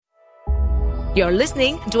You're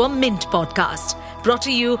listening to a Mint podcast brought to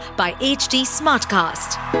you by HT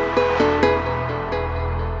Smartcast.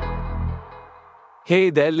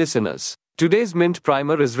 Hey there, listeners. Today's Mint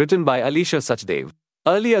Primer is written by Alisha Sachdev.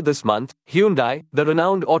 Earlier this month, Hyundai, the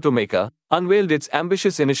renowned automaker, unveiled its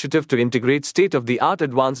ambitious initiative to integrate state-of-the-art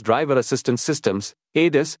advanced driver assistance systems,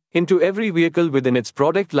 ADAS, into every vehicle within its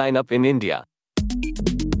product lineup in India.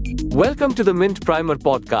 Welcome to the Mint Primer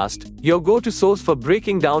podcast, your go-to source for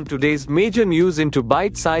breaking down today's major news into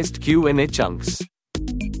bite-sized Q&A chunks.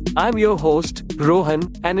 I'm your host,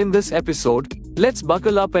 Rohan, and in this episode, let's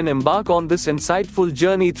buckle up and embark on this insightful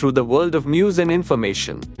journey through the world of news and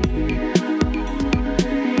information.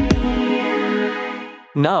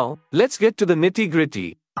 Now, let's get to the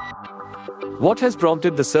nitty-gritty. What has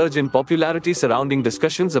prompted the surge in popularity surrounding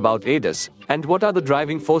discussions about ADAS, and what are the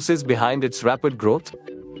driving forces behind its rapid growth?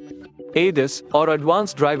 ADAS, or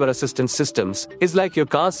Advanced Driver Assistance Systems, is like your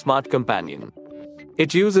car's smart companion.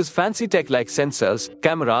 It uses fancy tech like sensors,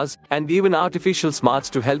 cameras, and even artificial smarts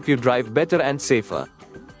to help you drive better and safer.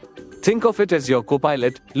 Think of it as your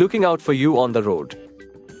co-pilot, looking out for you on the road.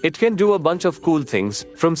 It can do a bunch of cool things,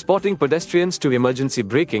 from spotting pedestrians to emergency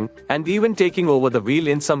braking, and even taking over the wheel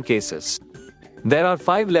in some cases. There are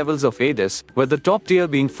 5 levels of ADAS, with the top tier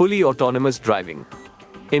being fully autonomous driving.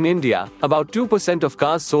 In India, about 2% of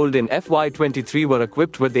cars sold in FY23 were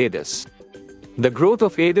equipped with ADAS. The growth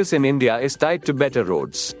of ADAS in India is tied to better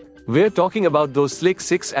roads. We're talking about those slick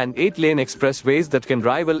 6- and 8-lane expressways that can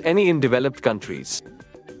rival any in developed countries.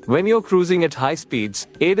 When you're cruising at high speeds,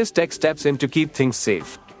 ADAS tech steps in to keep things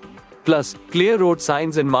safe. Plus, clear road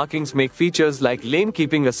signs and markings make features like lane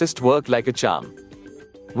keeping assist work like a charm.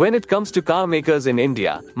 When it comes to car makers in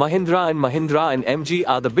India, Mahindra and MG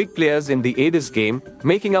are the big players in the ADAS game,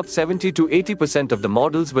 making up 70 to 80% of the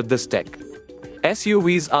models with this tech.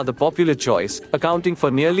 SUVs are the popular choice, accounting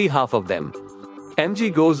for nearly half of them. MG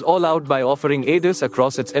goes all out by offering ADAS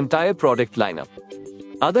across its entire product lineup.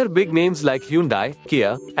 Other big names like Hyundai,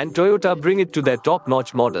 Kia, and Toyota bring it to their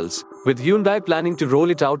top-notch models, with Hyundai planning to roll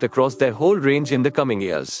it out across their whole range in the coming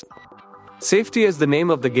years. Safety is the name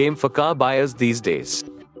of the game for car buyers these days.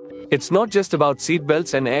 It's not just about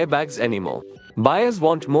seatbelts and airbags anymore. Buyers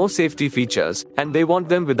want more safety features, and they want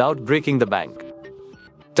them without breaking the bank.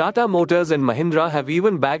 Tata Motors and Mahindra have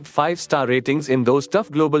even bagged 5-star ratings in those tough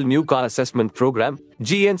global new car assessment program,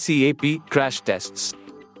 GNCAP, crash tests.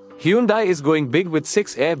 Hyundai is going big with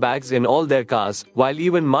 6 airbags in all their cars, while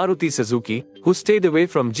even Maruti Suzuki, who stayed away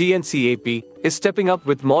from GNCAP, is stepping up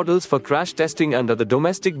with models for crash testing under the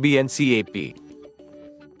domestic BNCAP.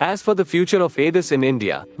 As for the future of ADAS in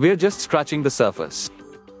India, we're just scratching the surface.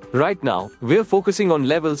 Right now, we're focusing on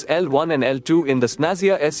levels L1 and L2 in the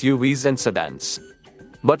snazzier SUVs and sedans.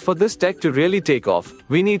 But for this tech to really take off,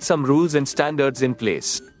 we need some rules and standards in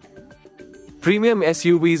place. Premium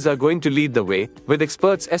SUVs are going to lead the way, with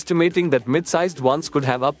experts estimating that mid-sized ones could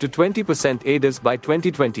have up to 20% ADAS by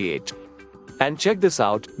 2028. And check this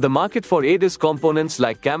out, the market for ADAS components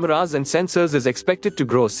like cameras and sensors is expected to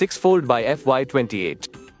grow 6-fold by FY28.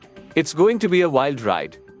 It's going to be a wild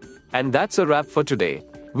ride. And that's a wrap for today.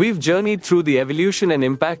 We've journeyed through the evolution and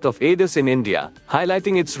impact of ADAS in India,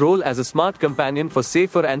 highlighting its role as a smart companion for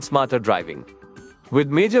safer and smarter driving. With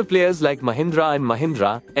major players like Mahindra,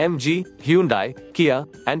 MG, Hyundai, Kia,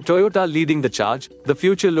 and Toyota leading the charge, the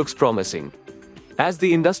future looks promising. As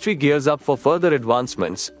the industry gears up for further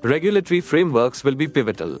advancements, regulatory frameworks will be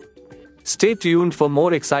pivotal. Stay tuned for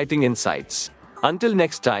more exciting insights. Until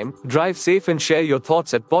next time, drive safe and share your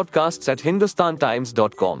thoughts at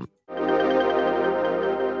podcasts@hindustantimes.com.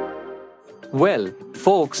 Well,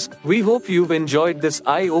 folks, we hope you've enjoyed this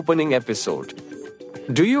eye-opening episode.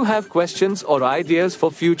 Do you have questions or ideas for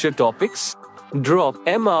future topics? Drop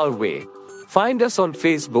them our way. Find us on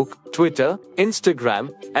Facebook, Twitter,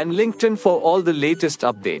 Instagram, and LinkedIn for all the latest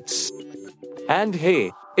updates. And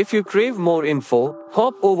hey, if you crave more info,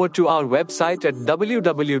 hop over to our website at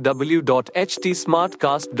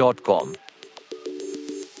www.htsmartcast.com.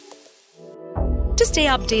 To stay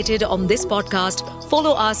updated on this podcast,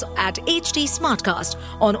 follow us at HT Smartcast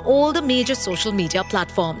on all the major social media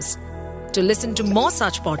platforms. To listen to more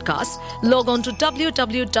such podcasts, log on to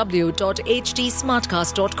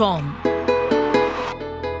www.htsmartcast.com.